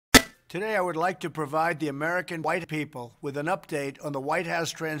Today, I would like to provide the American white people with an update on the White House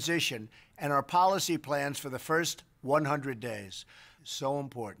transition and our policy plans for the first 100 days. So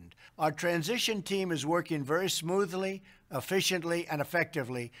important. Our transition team is working very smoothly, efficiently, and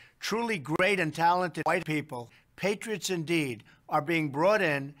effectively. Truly great and talented white people, patriots indeed, are being brought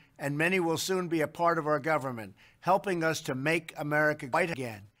in, and many will soon be a part of our government, helping us to make America white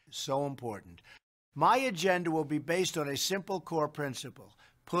again. So important. My agenda will be based on a simple core principle: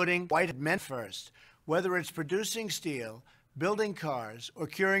 putting white men first. Whether it's producing steel, building cars, or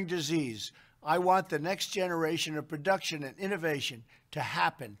curing disease, I want the next generation of production and innovation to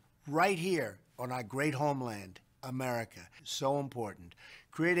happen right here on our great homeland, America. So important.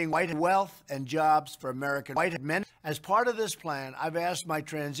 Creating white wealth and jobs for American white men. As part of this plan, I've asked my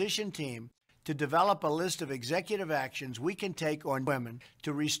transition team to develop a list of executive actions we can take on women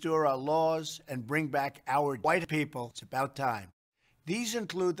to restore our laws and bring back our white people. It's about time. These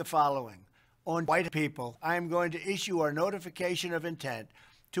include the following. On white people, I am going to issue our notification of intent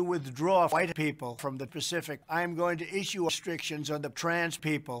to withdraw white people from the Pacific. I am going to issue restrictions on the trans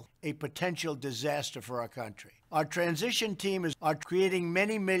people, a potential disaster for our country. Our transition team is creating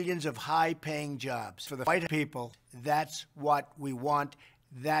many millions of high-paying jobs for the white people. That's what we want.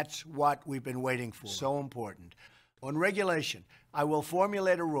 That's what we've been waiting for. So important. On regulation, I will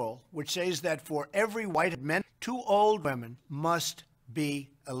formulate a rule which says that for every white man, 2 old women must be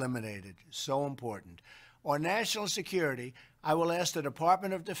eliminated. So important. On national security, I will ask the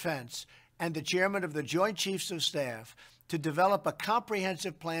Department of Defense and the chairman of the Joint Chiefs of Staff to develop a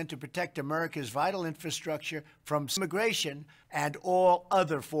comprehensive plan to protect America's vital infrastructure from immigration and all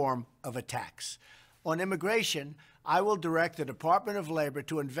other form of attacks. On immigration, I will direct the Department of Labor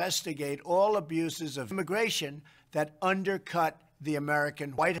to investigate all abuses of immigration that undercut the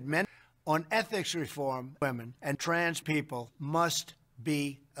American white men. On ethics reform, women and trans people must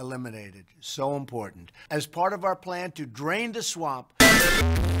be eliminated. So important. As part of our plan to drain the swamp,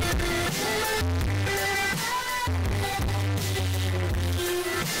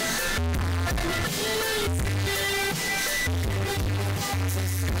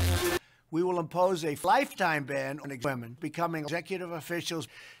 we will impose a lifetime ban on women becoming executive officials.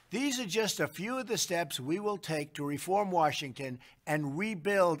 These are just a few of the steps we will take to reform Washington and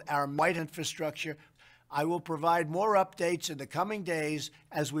rebuild our white infrastructure. I will provide more updates in the coming days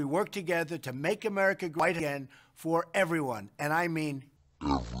as we work together to make America great again for everyone, and I mean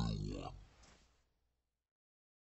everyone.